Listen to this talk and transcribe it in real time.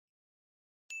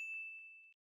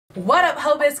What up,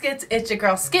 Ho Biscuits? It's your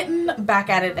girl Skitten, back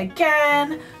at it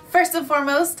again. First and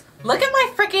foremost, look at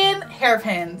my freaking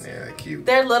hairpins. Yeah, they're cute.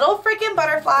 They're little freaking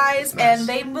butterflies, Nice. and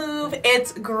they move.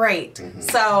 It's great.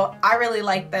 So I really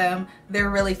like them. They're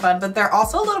really fun, but they're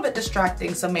also a little bit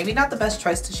distracting, so maybe not the best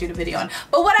choice to shoot a video on.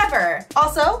 But whatever.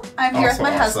 Also, I'm here with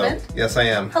my husband. Yes, I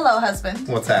am. Hello, husband.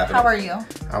 What's happening? How are you?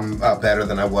 I'm better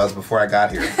than I was before I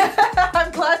got here.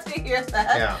 I'm glad to hear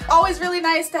that. Yeah. Always really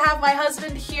nice to have my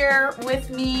husband here with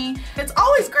me. It's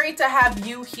always great to have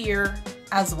you here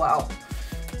as well.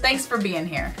 Thanks for being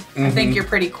here. I think you're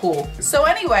pretty cool. So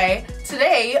anyway,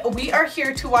 today we are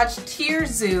here to watch Tier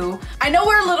Zoo. I know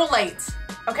we're a little late,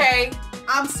 okay?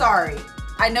 I'm sorry.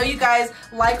 I know you guys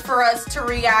like for us to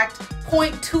react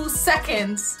 0.2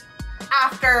 seconds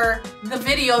after the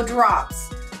video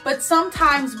drops, but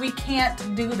sometimes we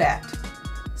can't do that.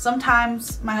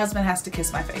 Sometimes my husband has to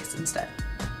kiss my face instead.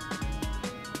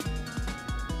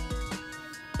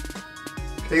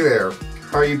 Hey there.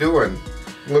 How are you doing?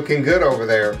 Looking good over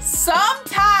there.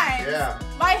 Sometimes Yeah.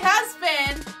 my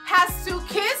husband has to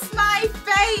kiss my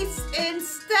face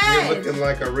instead. You're looking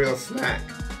like a real snack.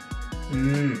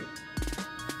 Mmm.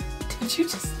 Did you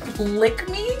just lick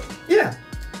me? Yeah.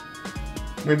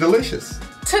 They're delicious.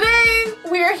 Today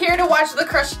we are here to watch the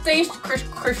crustacean. Today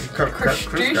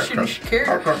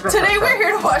we're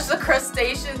here to watch the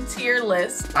crustacean tier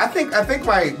list. I think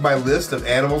my list of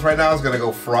animals right now is gonna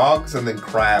go frogs and then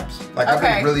crabs. Like I've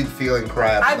been really feeling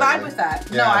crabs. I vibe lately. with that.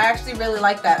 Yeah. No, I actually really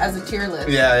like that as a tier list.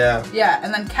 Yeah. Yeah,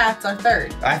 and then cats are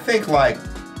third. I think like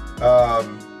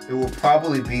it will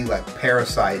probably be like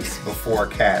parasites before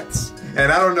cats.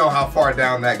 And I don't know how far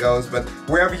down that goes, but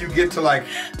wherever you get to like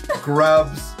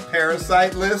grubs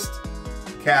parasite list,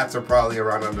 cats are probably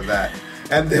around under that.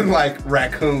 And then like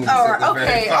raccoons. Oh,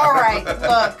 okay, all right.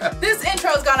 Look, this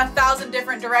intro's gone 1,000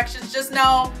 different directions. Just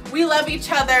know we love each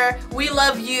other. We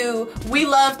love you. We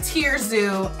love Tier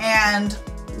Zoo. And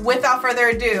without further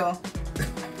ado,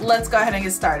 let's go ahead and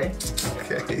get started.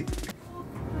 Okay.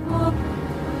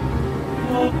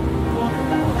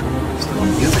 The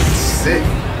music is sick.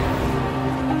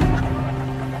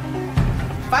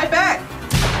 Fight back.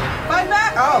 Fight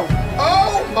back. Oh.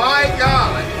 Oh my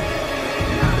god!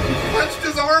 He punched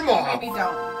his arm off. Maybe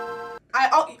don't.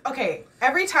 Okay,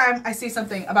 every time I see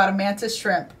something about a mantis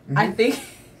shrimp, I think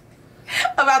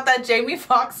about that Jamie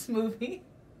Foxx movie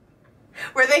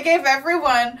where they gave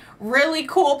everyone really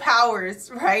cool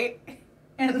powers, right?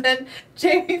 And then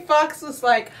Jamie Foxx was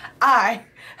like, I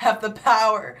have the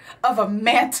power of a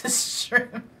mantis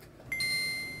shrimp.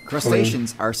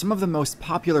 Crustaceans are some of the most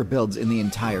popular builds in the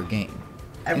entire game.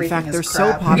 In fact, they're so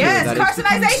crab. popular Yes, that it's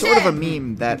become sort of a carcinization!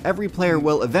 meme that every player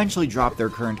will eventually drop their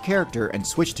current character and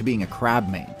switch to being a crab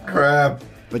main. Crab.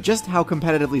 But just how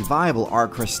competitively viable are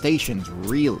crustaceans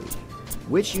really?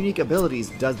 Which unique abilities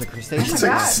does the crustacean Oh my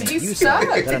class God, make he's use of stuck.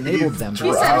 that enabled them to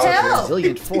He said have a help.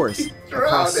 resilient force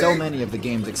across so many of the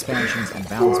game's expansions and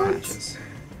balance patches?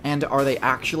 And are they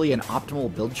actually an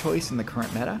optimal build choice in the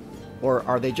current meta? Or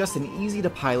are they just an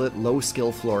easy-to-pilot,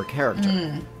 low-skill floor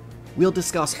character? We'll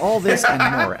discuss all this and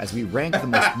more as we rank the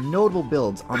most notable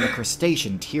builds on the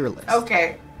Crustacean tier list.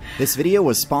 Okay. This video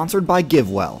was sponsored by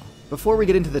GiveWell. Before we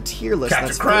get into the tier list, Catch a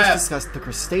let's crab. first discuss the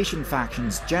Crustacean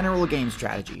faction's general game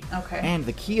strategy, Okay. and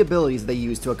the key abilities they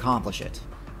use to accomplish it.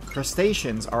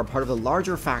 Crustaceans are part of the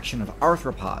larger faction of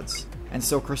arthropods, and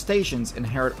so crustaceans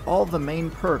inherit all the main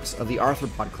perks of the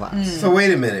arthropod class. So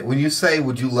wait a minute. When you say,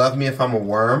 would you love me if I'm a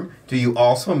worm, do you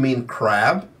also mean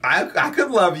crab? I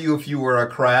could love you if you were a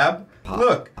crab.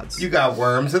 Look, you got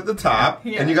worms at the top,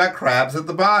 and you got crabs at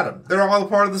the bottom. They're all a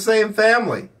part of the same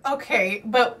family. Okay,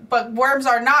 but worms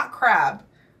are not crab.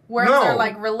 Worms are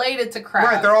like related to crab.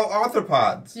 Right, they're all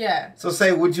arthropods. Yeah. So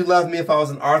say, would you love me if I was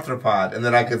an arthropod? And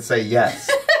then I could say yes.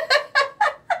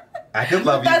 I could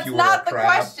love you if you were a crab. That's not the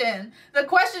question. The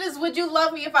question is, would you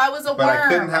love me if I was a worm? But I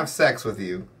couldn't have sex with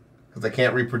you, because I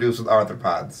can't reproduce with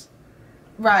arthropods.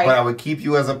 Right. But I would keep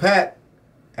you as a pet,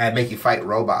 and I'd make you fight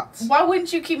robots. Why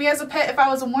wouldn't you keep me as a pet if I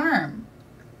was a worm?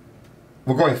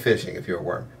 We're going fishing if you're a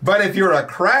worm. But if you're a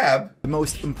crab... The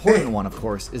most important one, of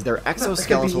course, is their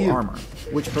exoskeletal armor,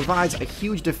 which provides a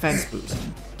huge defense boost.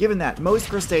 Given that most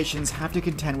crustaceans have to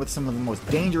contend with some of the most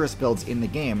dangerous builds in the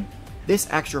game, this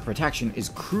extra protection is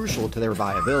crucial to their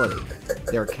viability.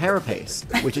 Their carapace,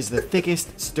 which is the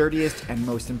thickest, sturdiest, and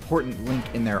most important link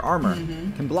in their armor,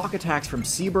 can block attacks from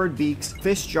seabird beaks,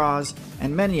 fish jaws,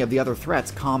 and many of the other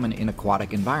threats common in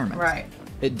aquatic environments. Right.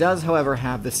 It does, however,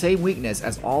 have the same weakness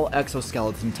as all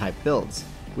exoskeleton-type builds,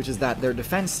 which is that their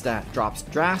defense stat drops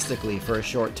drastically for a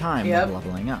short time when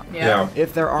leveling up. Yeah.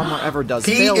 If their armor ever does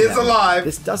He fail is them, alive.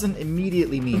 this doesn't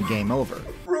immediately mean game over.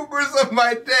 Fruit rumors of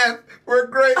my death were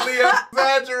greatly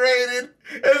exaggerated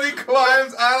as he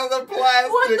climbs out of the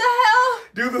plastic. What the hell?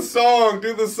 Do the song,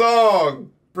 do the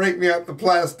song. Break me out the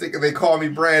plastic and they call me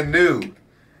brand new.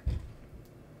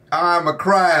 I'm a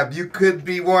crab, you could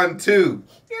be one too.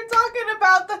 You're talking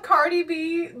about the Cardi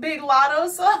B Big Lotto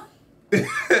song?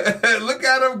 Look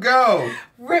at him go.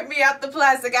 Rip me out the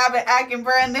plastic, I've been acting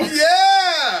brand new.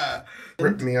 Yeah!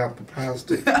 Rip me out the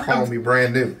plastic, call me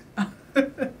brand new.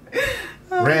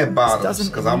 Red This bottoms, doesn't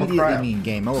because I'm a immediately crab. mean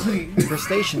game over.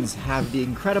 Crustaceans have the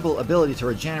incredible ability to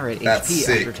regenerate That's HP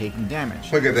sick. after taking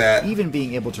damage. Look at that. Even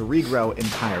being able to regrow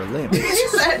entire limbs. He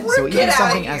said, So get even out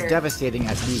something of as here. devastating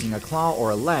as losing a claw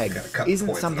or a leg Gotta cut isn't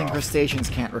points something off. crustaceans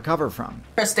can't recover from.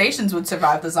 Crustaceans would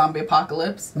survive the zombie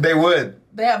apocalypse. They would.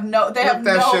 They have no Rip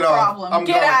that shit problem. off. I'm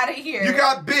Get going. out of here. You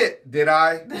got bit, did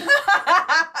I?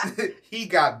 He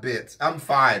got bit. I'm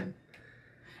fine.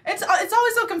 It's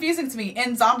always so confusing to me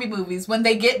in zombie movies when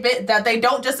they get bit that they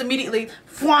don't just immediately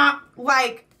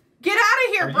like get out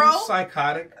of here, Are bro. you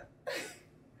psychotic?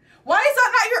 Why is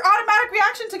that not your automatic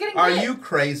reaction to getting Are bit? you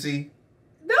crazy?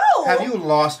 No. Have you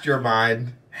lost your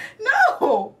mind?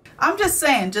 No. I'm just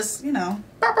saying,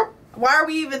 why are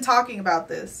we even talking about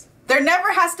this? There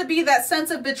never has to be that sense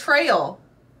of betrayal.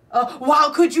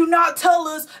 Wow, could you not tell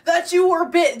us that you were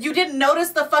bit? You didn't notice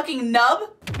the fucking nub?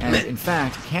 And in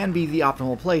fact, can be the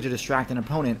optimal play to distract an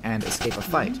opponent and escape a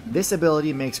fight. This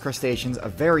ability makes Crustaceans a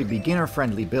very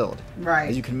beginner-friendly build. Right.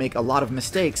 As you can make a lot of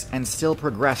mistakes and still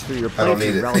progress through your I don't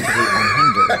need playthrough it. relatively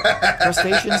unhindered.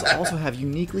 Crustaceans also have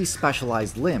uniquely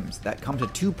specialized limbs that come to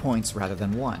 2 points rather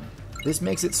than 1. This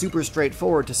makes it super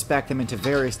straightforward to spec them into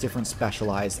various different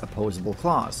specialized opposable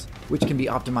claws, which can be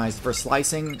optimized for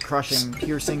slicing, crushing,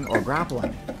 piercing, or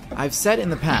grappling. I've said in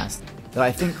the past that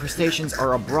I think crustaceans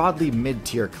are a broadly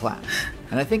mid-tier class,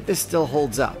 and I think this still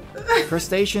holds up.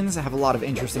 Crustaceans have a lot of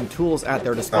interesting tools at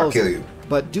their disposal, I'll kill you.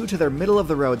 but due to their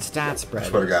middle-of-the-road stat spread,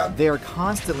 Swear to God. they are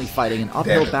constantly fighting an Damn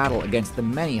uphill it. battle against the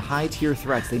many high-tier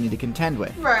threats they need to contend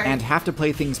with, Right. and have to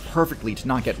play things perfectly to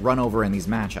not get run over in these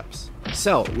matchups.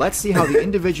 So, let's see how the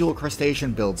individual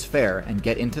crustacean builds fare and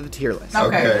get into the tier list.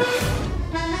 Okay.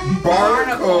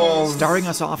 Barnacles. Starting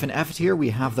us off in F tier, we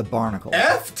have the Barnacle.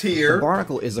 F tier. The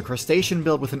Barnacle is a crustacean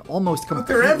build with an almost they're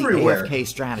completely everywhere. AFK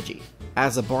strategy.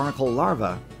 As a barnacle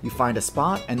larva, you find a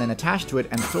spot and then attach to it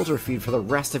and filter feed for the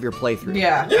rest of your playthrough.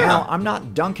 Yeah. Now, I'm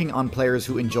not dunking on players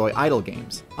who enjoy idle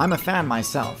games. I'm a fan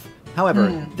myself.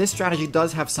 However, this strategy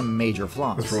does have some major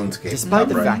flaws. It's RuneScape. Despite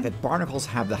the Right. fact that barnacles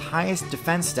have the highest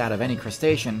defense stat of any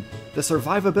crustacean, the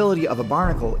survivability of a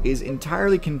barnacle is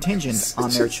entirely contingent on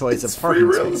their choice of It's free parking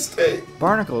real space. estate.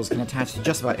 Barnacles can attach to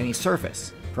just about any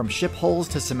surface, from ship holes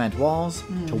to cement walls,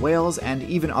 to whales and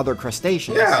even other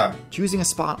crustaceans. Yeah. Choosing a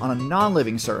spot on a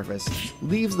non-living surface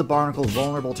leaves the barnacle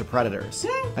vulnerable to predators.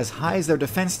 As high as their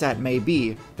defense stat may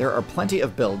be, there are plenty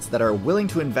of builds that are willing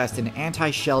to invest in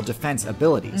anti-shell defense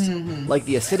abilities, like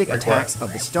the acidic attacks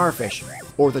of the starfish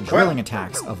or the drilling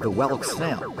attacks of the whelk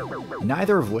snail,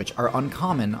 neither of which are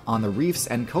uncommon on the reefs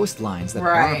and coastlines that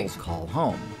Right. barnacles call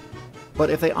home. But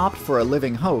if they opt for a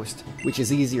living host, which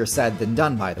is easier said than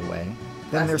done by the way,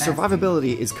 then That's their nasty.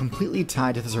 survivability is completely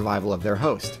tied to the survival of their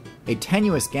host, a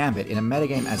tenuous gambit in a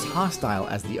metagame as hostile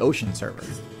as the ocean server.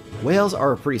 Whales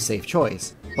are a pretty safe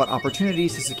choice, but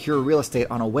opportunities to secure real estate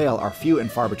on a whale are few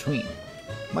and far between.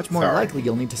 Much more Sorry. likely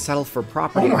you'll need to settle for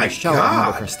property Oh on my a shell or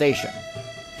another God. crustacean,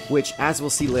 which, as we'll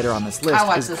see later on this I list,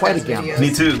 watch is this quite a guy's gamble. videos.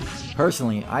 Me too.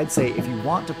 Personally, I'd say if you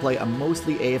want to play a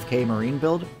mostly AFK marine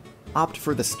build, opt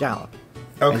for the scallop.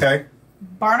 Okay.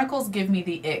 Barnacles give me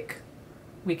the ick.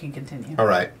 We can continue. All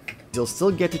right. You'll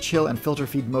still get to chill and filter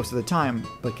feed most of the time,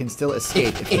 but can still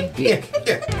escape if need be.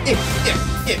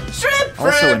 Shrimp!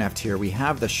 Also in F tier, we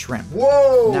have the shrimp.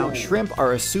 Whoa. Now, shrimp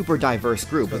are a super diverse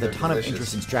group with a they're ton of delicious.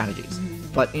 interesting strategies.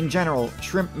 But in general,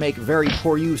 shrimp make very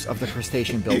poor use of the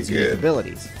crustacean build's unique Good.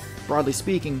 abilities. Broadly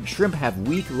speaking, shrimp have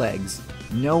weak legs,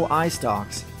 no eye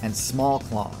stalks, and small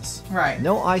claws. Right.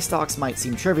 No eye stalks might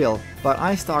seem trivial, but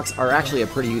eye stalks are actually a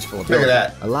pretty useful at ability,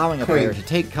 that. allowing a Clean. player to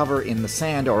take cover in the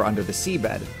sand or under the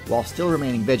seabed while still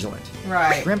remaining vigilant.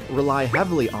 Right. Shrimp rely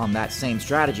heavily on that same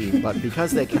strategy, but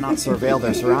because they cannot surveil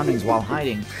their surroundings while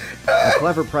hiding, a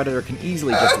clever predator can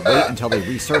easily just wait until they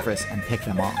resurface and pick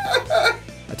them off.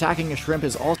 Attacking a shrimp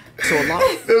is also a lot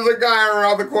There's a guy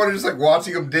around the corner just like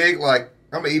watching him dig. Like,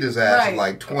 I'm gonna eat his ass in Right.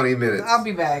 like 20 minutes. I'll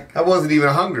be back. I wasn't even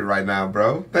hungry right now,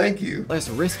 bro. Thank you. less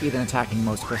risky than attacking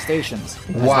most crustaceans,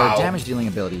 as Wow. their damage-dealing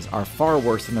abilities are far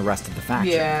worse than the rest of the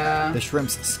faction. Yeah. The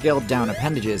shrimp's scaled-down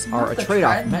appendages are a the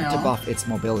trade-off meant to treadmill. buff its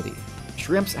mobility.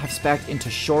 Shrimps have spec'd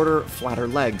into shorter, flatter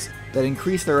legs that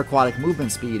increase their aquatic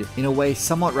movement speed in a way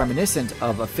somewhat reminiscent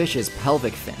of a fish's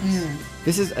pelvic fins.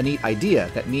 This is a neat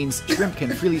idea that means shrimp can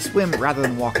freely swim rather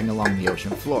than walking along the ocean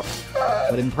floor.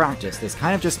 But in practice, this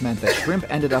kind of just meant that shrimp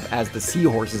ended up as the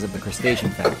seahorses of the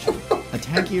crustacean faction. A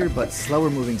tankier but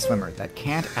slower moving swimmer that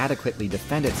can't adequately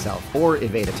defend itself or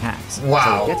evade attacks,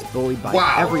 Wow. so it gets bullied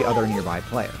by every other nearby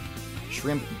player.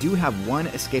 Shrimp do have one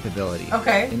escape ability,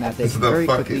 in that they can very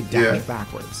quickly dash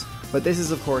backwards. But this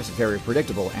is of course very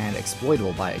predictable and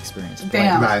exploitable by experienced players.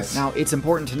 Damn. Nice. Now, it's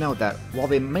important to note that while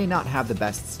they may not have the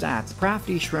best stats,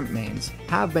 crafty shrimp mains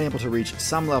have been able to reach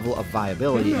some level of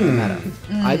viability in the meta,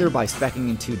 either by speccing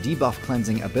into debuff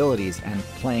cleansing abilities and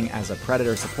playing as a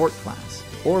predator support class,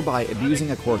 or by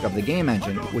abusing a quirk of the game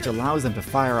engine which allows them to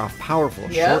fire off powerful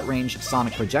short-range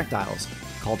sonic projectiles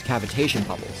called cavitation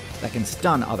bubbles that can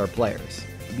stun other players.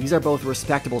 These are both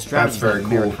respectable strategies that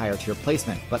merit higher tier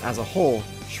placement, but as a whole,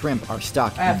 shrimp are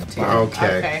stuck in the bottom.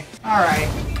 Okay. Alright.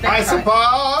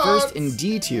 Isopod! First, in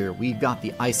D tier, we've got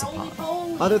the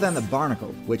isopod. Other than the barnacle,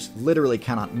 which literally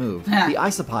cannot move, the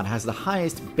isopod has the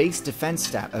highest base defense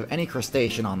stat of any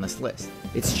crustacean on this list.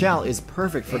 Its shell is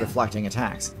perfect for deflecting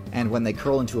attacks, and when they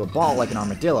curl into a ball like an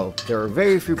armadillo, there are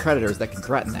very few predators that can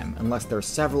threaten them unless they're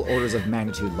several orders of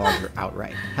magnitude larger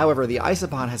outright. However, the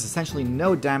isopod has essentially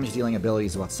no damage-dealing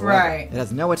abilities whatsoever. It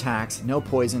has no attacks, no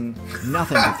poison,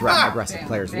 nothing to threaten aggressive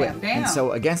players with, and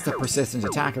so against a persistent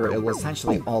attacker, it will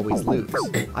essentially always lose.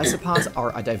 Isopods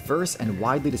are a diverse and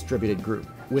widely distributed group,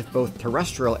 with both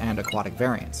terrestrial and aquatic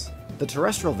variants. The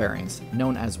terrestrial variants,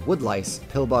 known as woodlice,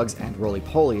 pillbugs, and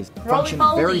roly-polies, function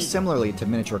very similarly to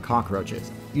miniature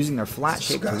cockroaches, using their flat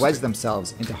shape to wedge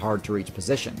themselves into hard-to-reach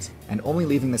positions, and only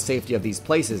leaving the safety of these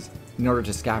places in order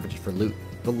to scavenge for loot.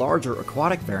 The larger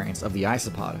aquatic variants of the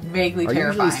isopod are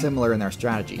usually similar in their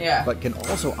strategy, but can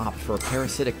also opt for a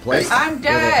parasitic play where they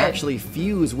actually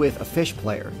fuse with a fish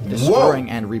player,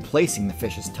 destroying and replacing the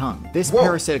fish's tongue. This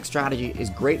parasitic strategy is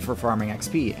great for farming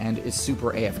XP and is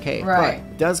super AFK,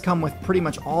 but does come with pretty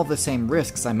much all the same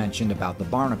risks I mentioned about the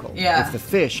barnacle. If the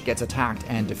fish gets attacked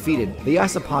and defeated, the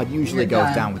isopod usually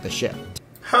goes down with the ship.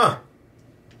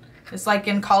 It's like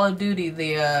in Call of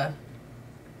Duty, I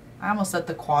almost said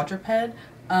the quadruped.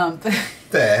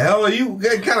 The hell are you?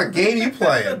 What kind of game you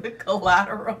playing? The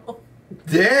Collateral.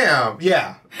 Damn.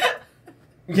 Yeah.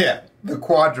 Yeah. The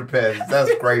quadrupeds.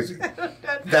 That's crazy.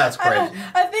 That's crazy.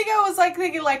 I think I was like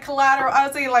thinking like Collateral. I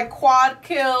was thinking like quad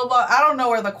kill, but I don't know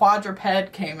where the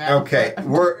quadruped came out. Okay.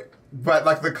 But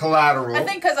like the Collateral. I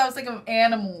think because I was thinking of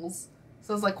animals,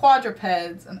 so it's like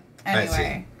quadrupeds. And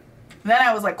anyway. Then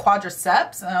I was like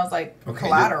quadriceps, and I was like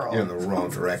Collateral. You're in the wrong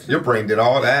direction. Your brain did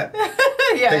all that.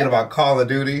 Thinking about Call of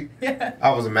Duty. I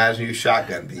was imagining you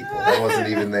shotgun people. I wasn't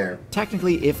even there.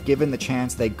 Technically, if given the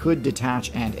chance, they could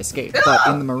detach and escape. But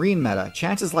in the marine meta,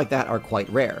 chances like that are quite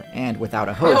rare, and without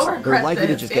a host, they're likely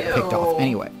to just get picked off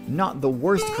anyway. Not the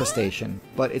worst crustacean,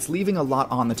 but it's leaving a lot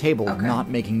on the table not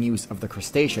making use of the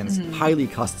crustacean's highly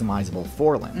customizable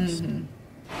forelimbs.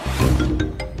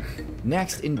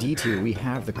 Next in D tier we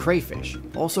have the crayfish,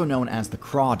 also known as the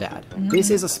crawdad.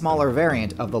 This is a smaller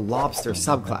variant of the lobster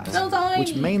subclass,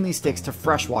 which mainly sticks to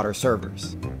freshwater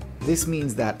servers. This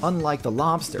means that unlike the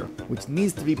lobster, which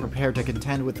needs to be prepared to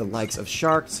contend with the likes of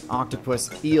sharks,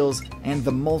 octopus, eels, and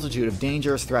the multitude of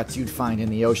dangerous threats you'd find in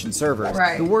the ocean servers,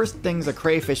 the worst things a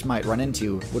crayfish might run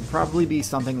into would probably be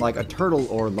something like a turtle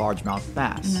or largemouth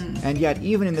bass. And yet,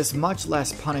 even in this much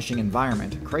less punishing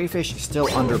environment, crayfish still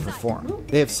underperform.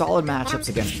 They have solid matchups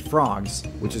against frogs,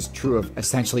 which is true of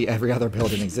essentially every other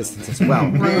build in existence as well.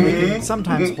 They can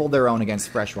sometimes hold their own against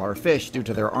freshwater fish due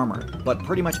to their armor, but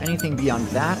pretty much anything beyond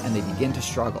that and they begin to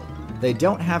struggle. They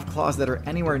don't have claws that are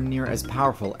anywhere near as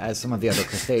powerful as some of the other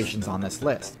crustaceans on this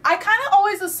list. I kind of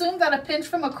always assumed that a pinch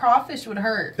from a crawfish would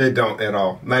hurt. It don't at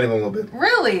all. Not even a little bit.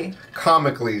 Really?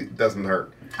 Comically doesn't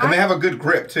hurt. And they have a good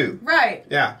grip too. Right.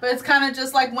 Yeah. But it's kind of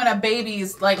just like when a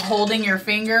baby's like holding your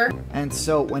finger. And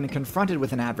so when confronted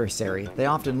with an adversary, they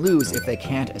often lose if they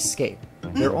can't escape.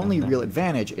 Their only real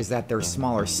advantage is that their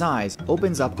smaller size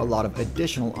opens up a lot of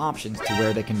additional options to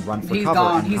where they can run for cover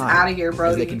and He's hide, out of here,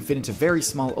 Brody. as they can fit into very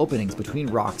small openings between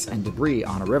rocks and debris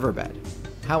on a riverbed.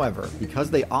 However,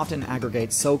 because they often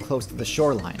aggregate so close to the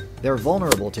shoreline, they're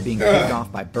vulnerable to being picked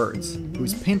off by birds,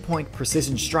 whose pinpoint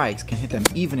precision strikes can hit them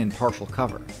even in partial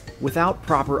cover. Without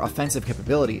proper offensive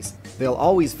capabilities, they'll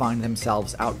always find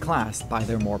themselves outclassed by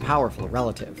their more powerful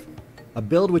relative. A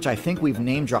build which I think we've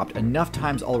name-dropped enough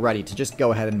times already to just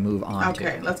go ahead and move on to.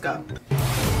 Okay, let's go.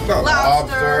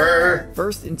 Lobster!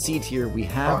 First in C tier, we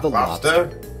have the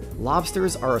lobster.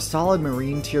 Lobsters are a solid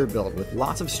marine tier build with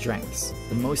lots of strengths,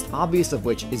 the most obvious of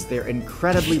which is their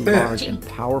incredibly large and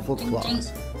powerful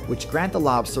claws, which grant the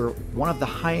lobster one of the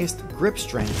highest grip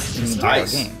strengths in the entire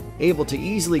game, able to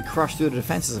easily crush through the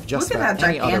defenses of just about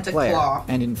any other player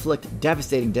and inflict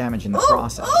devastating damage in the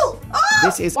process.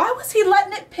 This is Why was he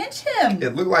letting it pinch him?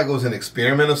 It looked like it was an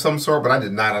experiment of some sort, but I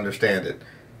did not understand it.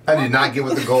 I did not get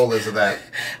what the goal is of that.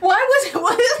 Why was it?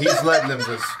 What is He's letting them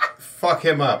just fuck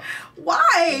him up.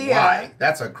 Why? Why?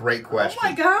 That's a great question. Oh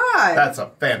my god. That's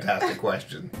a fantastic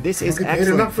question. This is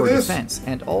excellent for defense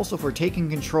and also for taking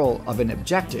control of an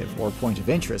objective or point of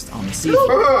interest on the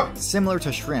seafloor. Similar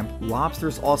to shrimp,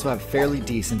 lobsters also have fairly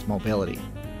decent mobility,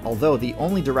 although the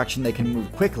only direction they can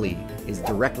move quickly is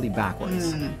directly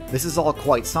backwards. This is all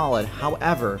quite solid,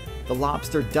 however, the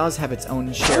lobster does have its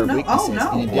own share of weaknesses in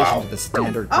addition to the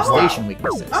standard crustacean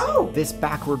weaknesses. This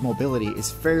backward mobility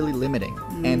is fairly limiting,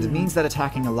 and means that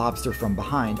attacking a lobster from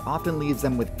behind often leaves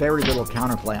them with very little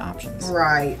counterplay options.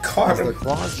 Right. As their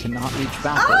claws cannot reach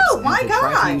backwards, and if they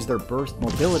try to use their burst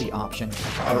mobility option,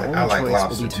 their only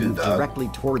choice will be to move directly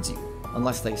towards you,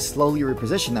 unless they slowly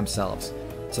reposition themselves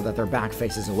so that their back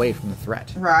faces away from the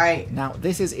threat. Right. Now,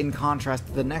 this is in contrast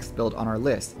to the next build on our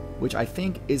list, which I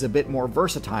think is a bit more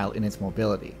versatile in its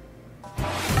mobility.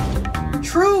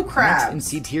 True crab. Next in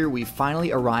C tier, we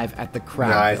finally arrive at the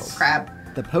crab build. Crab.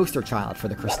 The poster child for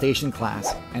the crustacean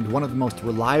class, and one of the most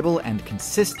reliable and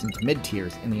consistent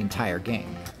mid-tiers in the entire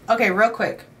game. Okay, real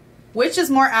quick. Which is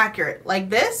more accurate? Like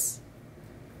this?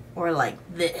 Or like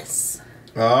this?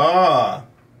 Ah,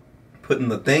 putting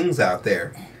the things out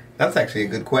there. That's actually a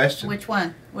good question. Which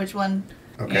one? Which one?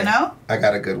 Okay. You know? I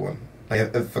got a good one.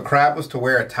 Like if a crab was to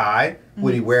wear a tie,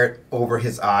 would he wear it over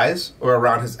his eyes or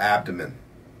around his abdomen?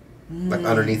 Like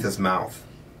underneath his mouth?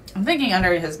 I'm thinking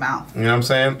under his mouth. You know what I'm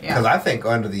saying? Yeah. Because I think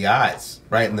under the eyes,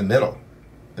 right in the middle.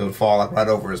 It would fall like right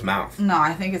over his mouth. No,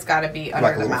 I think it's got to be under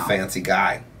like the a little mouth. fancy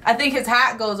guy. I think his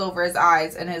hat goes over his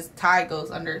eyes and his tie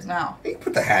goes under his mouth. You can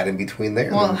put the hat in between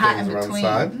there. Well, and hat things in around the between.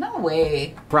 side. No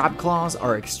way. Crab claws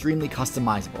are extremely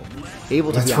customizable,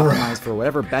 able to be optimized for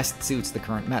whatever best suits the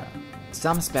current meta.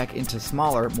 Some spec into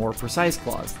smaller, more precise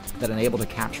claws that enable to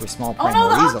capture small prey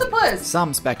more easily. Octopus!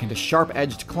 Some spec into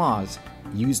sharp-edged claws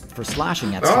used for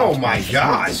slashing at Oh soft my prey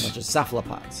gosh! such as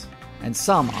cephalopods. And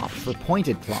some opt for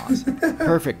pointed claws,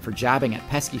 perfect for jabbing at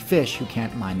pesky fish who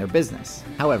can't mind their business.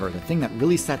 However, the thing that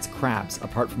really sets crabs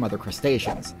apart from other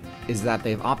crustaceans is that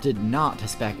they've opted not to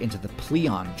spec into the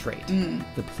pleon trait.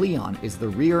 The pleon is the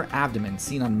rear abdomen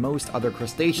seen on most other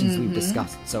crustaceans we've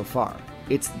discussed so far.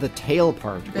 It's the tail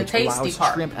part which allows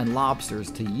shrimp and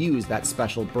lobsters to use that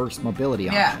special burst mobility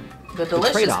option. The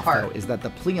delicious trade-off, part. though, is that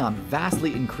the pleon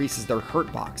vastly increases their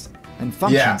hurt box and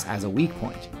functions as a weak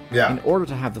point. In order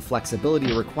to have the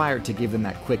flexibility required to give them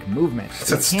that quick movement,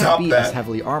 they can't be as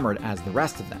heavily armored as the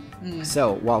rest of them.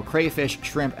 So, while crayfish,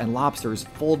 shrimp, and lobsters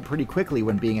fold pretty quickly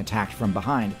when being attacked from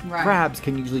behind, crabs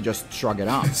can usually just shrug it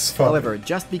off. However,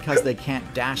 just because they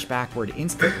can't dash backward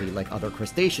instantly like other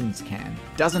crustaceans can,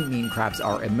 doesn't mean crabs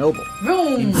are immobile.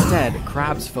 Instead,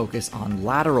 crabs focus on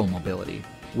lateral mobility,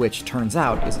 which turns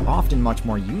out is often much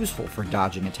more useful for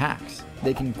dodging attacks.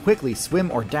 They can quickly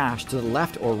swim or dash to the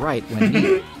left or right when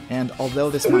needed, and although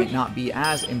this might not be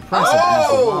as impressive as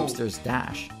the lobster's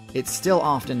dash, it's still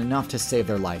often enough to save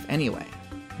their life anyway.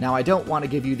 Now, I don't want to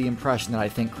give you the impression that I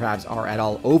think crabs are at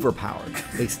all overpowered.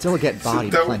 They still get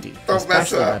bodied plenty,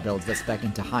 especially by builds that spec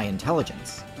into high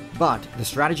intelligence. But the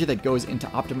strategy that goes into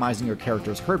optimizing your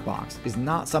character's hurt box is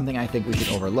not something I think we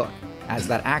should overlook, as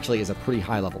that actually is a pretty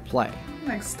high-level play.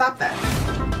 Like, stop that.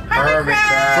 Hermit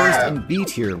crab! First in B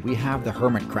tier, we have the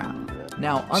hermit crab.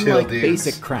 Now, unlike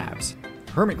basic crabs,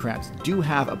 hermit crabs do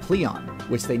have a pleon,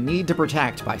 which they need to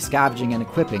protect by scavenging and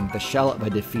equipping the shell of a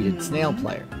defeated snail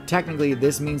player. Technically,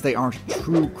 this means they aren't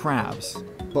true crabs,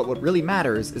 but what really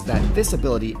matters is that this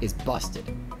ability is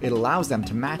busted. It allows them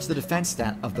to match the defense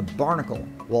stat of the barnacle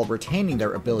while retaining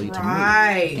their ability to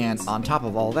move. And on top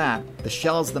of all that, the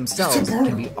shells themselves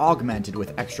can be augmented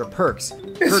with extra perks,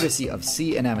 courtesy of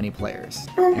sea anemone players.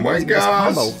 And using this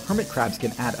combo, hermit crabs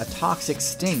can add a toxic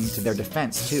sting to their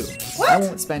defense too. I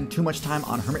won't spend too much time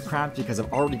on hermit crabs because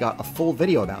I've already got a full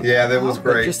video about them. Yeah, that was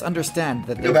great. But just understand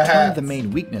that they've turned the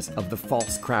main weakness of the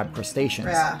false crab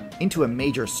crustaceans into a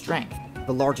major strength.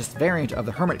 The largest variant of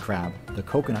the hermit crab, the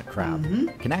coconut crab,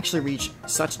 can actually reach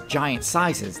such giant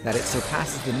sizes that it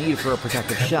surpasses the need for a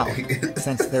protective shell,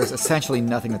 since there's essentially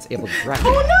nothing that's able to direct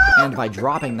it. And by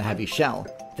dropping the heavy shell,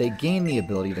 they gain the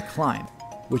ability to climb,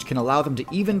 which can allow them to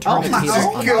even turn the tables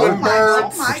on other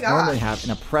birds, which normally have an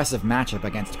oppressive matchup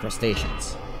against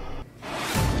crustaceans.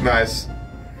 Nice.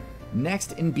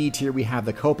 Next in B tier, we have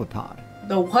the copepod.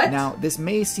 The what? Now, this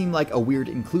may seem like a weird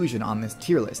inclusion on this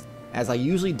tier list, as I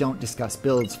usually don't discuss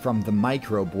builds from the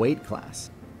microbe weight class.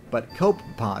 But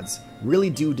copepods really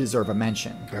do deserve a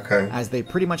mention, as they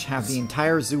pretty much have the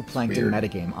entire zooplankton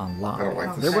metagame on lock. I don't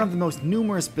like this. They're one of the most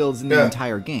numerous builds in the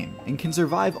entire game, and can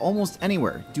survive almost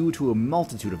anywhere due to a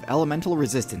multitude of elemental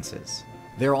resistances.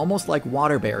 They're almost like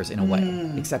water bears in a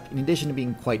way, except in addition to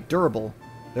being quite durable,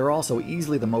 they're also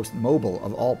easily the most mobile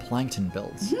of all plankton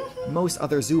builds. Most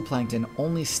other zooplankton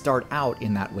only start out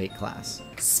in that weight class.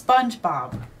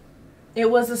 SpongeBob.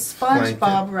 It was a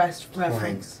SpongeBob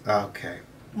reference. Okay.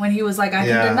 When he was like, I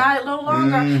can deny it no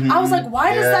longer. I was like,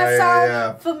 why does that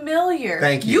sound familiar?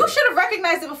 Thank you. You should have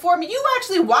recognized it before me. You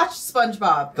actually watched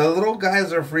SpongeBob. The little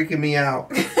guys are freaking me out.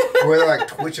 Where they're like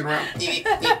twitching around.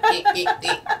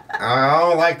 I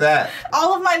don't like that.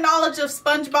 All of my knowledge of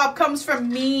SpongeBob comes from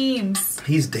memes.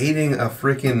 He's dating a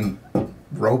freaking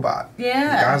robot.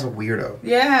 Yeah. The guy's a weirdo.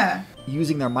 Yeah.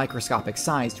 Using their microscopic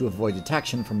size to avoid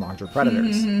detection from larger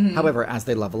predators. However, as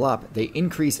they level up, they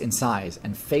increase in size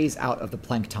and phase out of the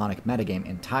planktonic metagame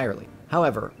entirely.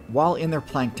 However, while in their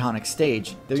planktonic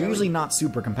stage, they're usually not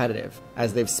super competitive,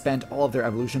 as they've spent all of their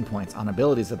evolution points on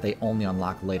abilities that they only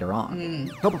unlock later on.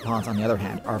 Copepods, on the other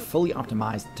hand, are fully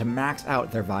optimized to max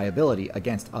out their viability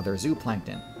against other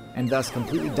zooplankton, and thus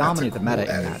completely dominate the meta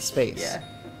in that space. Yeah.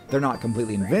 They're not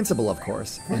completely invincible, of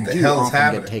course, and the do hell is often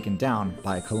happening? get taken down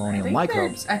by colonial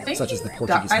microbes, such as the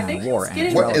Portuguese Man War and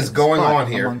its What relatives. is going But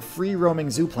on here? among free-roaming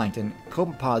zooplankton,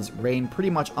 copepods reign pretty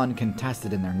much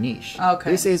uncontested in their niche.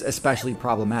 Okay. This is especially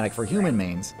problematic for human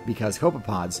mains, because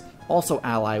copepods also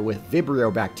ally with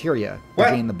Vibrio bacteria to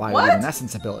gain the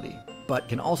bioluminescence ability, but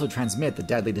can also transmit the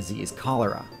deadly disease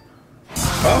cholera.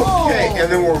 Okay, and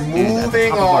then we're And at the moving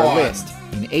top of our on. list,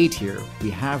 in A tier, we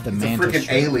have the It's a mantis freaking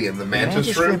shrimp. alien, the The mantis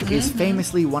shrimp. is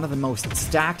famously one of the most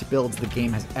stacked builds the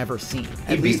game has ever seen, He at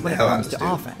beat least when the it hell out comes of to this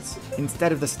dude. offense.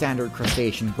 Instead of the standard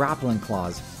crustacean grappling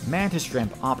claws, mantis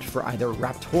shrimp opt for either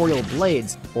raptorial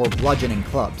blades or bludgeoning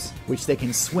clubs, which they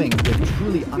can swing with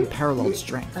truly unparalleled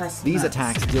strength. These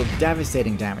attacks deal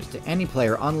devastating damage to any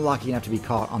player unlucky enough to be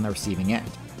caught on the receiving end.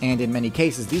 And in many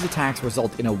cases, these attacks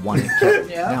result in a one-hit kill.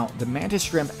 Now, the mantis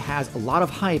shrimp has a lot of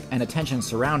hype and attention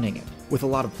surrounding it, with a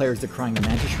lot of players decrying the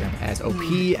mantis shrimp as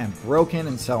OP and broken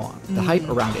and so on. The hype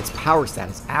around its power stat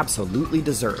is absolutely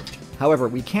deserved. However,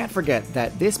 we can't forget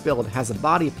that this build has a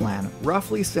body plan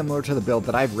roughly similar to the build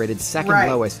that I've rated second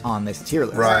lowest on this tier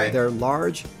list. Their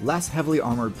large, less heavily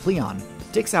armored Pleon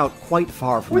sticks out quite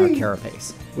far from their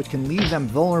carapace, which can leave them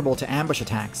vulnerable to ambush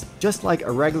attacks, just like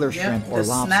a regular shrimp or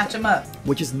lobster, snatch them up.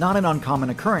 which is not an uncommon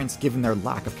occurrence given their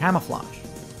lack of camouflage.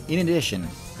 In addition,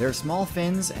 their small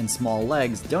fins and small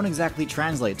legs don't exactly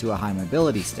translate to a high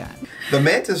mobility stat. The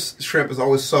mantis shrimp is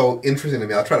always so interesting to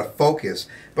me. I try to focus,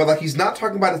 but like he's not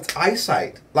talking about its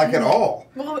eyesight, like at all.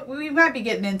 Well, we might be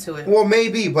getting into it. Well,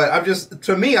 maybe, but I'm just,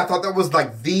 to me, I thought that was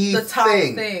like the top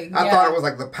thing. I thought it was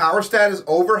like the power stat is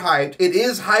overhyped. It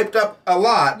is hyped up a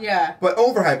lot, but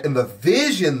overhyped. And the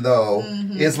vision, though,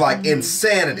 is like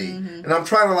insanity. And I'm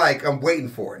trying to like, I'm waiting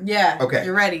for it. Okay.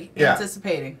 You're ready.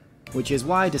 Anticipating. Which is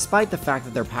why, despite the fact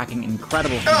that they're packing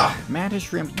incredible heat, mantis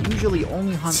shrimp usually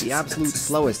only hunt the absolute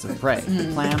slowest of prey,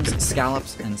 clams,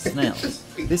 scallops, and snails.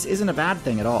 This isn't a bad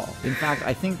thing at all. In fact,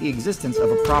 I think the existence of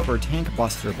a proper tank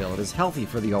buster build is healthy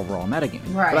for the overall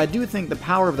metagame. But I do think the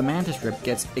power of the mantis shrimp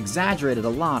gets exaggerated a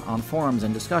lot on forums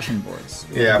and discussion boards.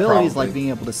 Abilities like being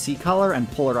able to see color and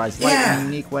polarize light in a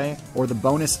unique way, or the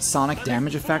bonus sonic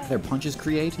damage effect their punches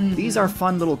create, these are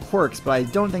fun little quirks, but I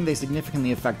don't think they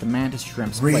significantly affect the mantis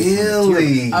shrimp's place.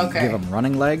 Really? Give them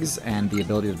running legs and the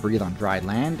ability to breathe on dry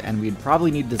land, and we'd probably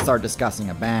need to start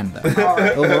discussing a ban them.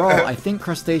 Overall, I think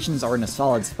crustaceans are in a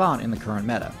solid spot in the current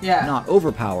meta. Not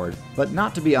overpowered, but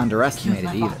not to be underestimated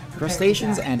either.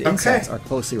 Crustaceans and insects are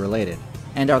closely related,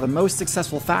 and are the most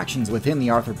successful factions within the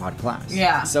arthropod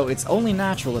class. So it's only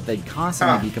natural that they'd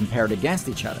constantly be compared against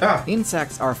each other.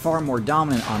 Insects are far more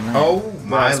dominant on land,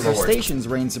 whereas crustaceans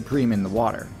reign supreme in the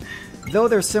water. Though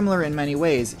they're similar in many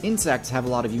ways, insects have a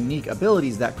lot of unique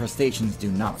abilities that crustaceans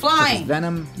do not, such as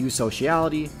venom,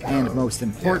 eusociality, and most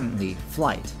importantly,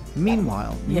 flight.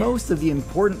 Meanwhile, most of the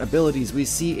important abilities we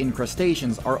see in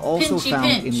crustaceans are also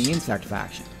found in the insect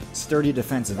faction. Sturdy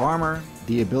defensive armor,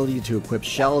 the ability to equip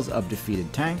shells of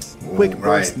defeated tanks, quick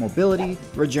burst mobility,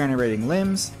 regenerating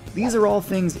limbs. These are all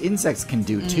things insects can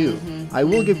do too. I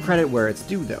will give credit where it's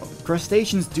due though.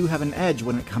 Crustaceans do have an edge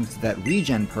when it comes to that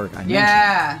regen perk I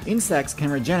mentioned. Insects can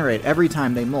regenerate every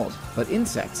time they molt, but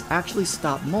insects actually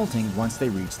stop molting once they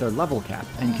reach their level cap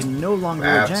and can no longer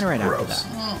regenerate after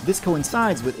that. This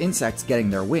coincides with insects getting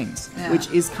their wings, which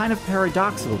is kind of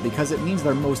paradoxical because it means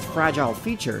their most fragile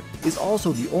feature is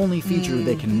also the only feature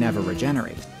they can never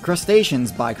regenerate.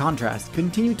 Crustaceans, by contrast,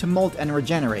 continue to molt and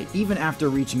regenerate even after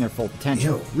reaching their full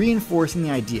potential, reinforcing the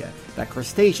idea that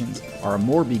crustaceans are a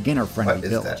more beginner-friendly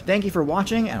build. Thank you for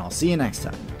watching, and I'll see you next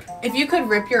time. If you could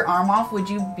rip your arm off, would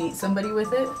you beat somebody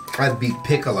with it? I'd beat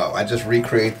Piccolo. I'd just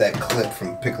recreate that clip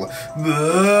from Piccolo.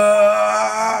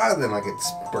 Then like it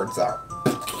spurts out.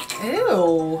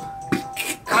 Ew.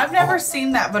 I've never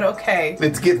seen that, but okay.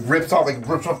 It rips off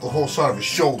the whole side of his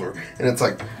shoulder, and it's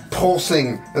like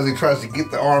pulsing as he tries to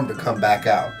get the arm to come back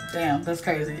out. Damn, that's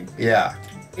crazy. Yeah.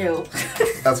 Ew.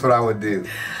 That's what I would do.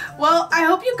 Well, I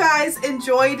hope you guys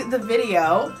enjoyed the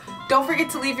video. Don't forget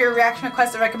to leave your reaction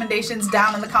requests and recommendations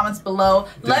down in the comments below.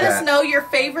 Let us know your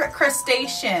favorite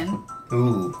crustacean.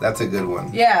 Ooh, that's a good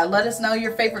one. Yeah, let us know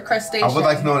your favorite crustacean. I would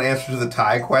like to know an answer to the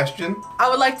tie question. I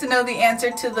would like to know the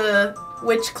answer to the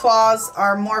which claws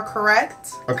are more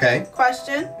correct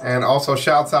question. And also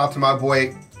shouts out to my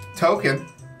boy Token,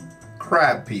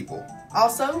 crab people.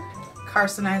 Also,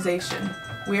 carcinization.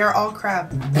 We are all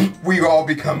crab. We all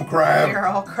become crab. We are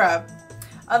all crab.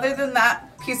 Other than that,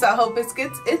 peace out, Hope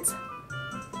Biscuits. It's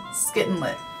Skittin'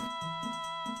 Lit.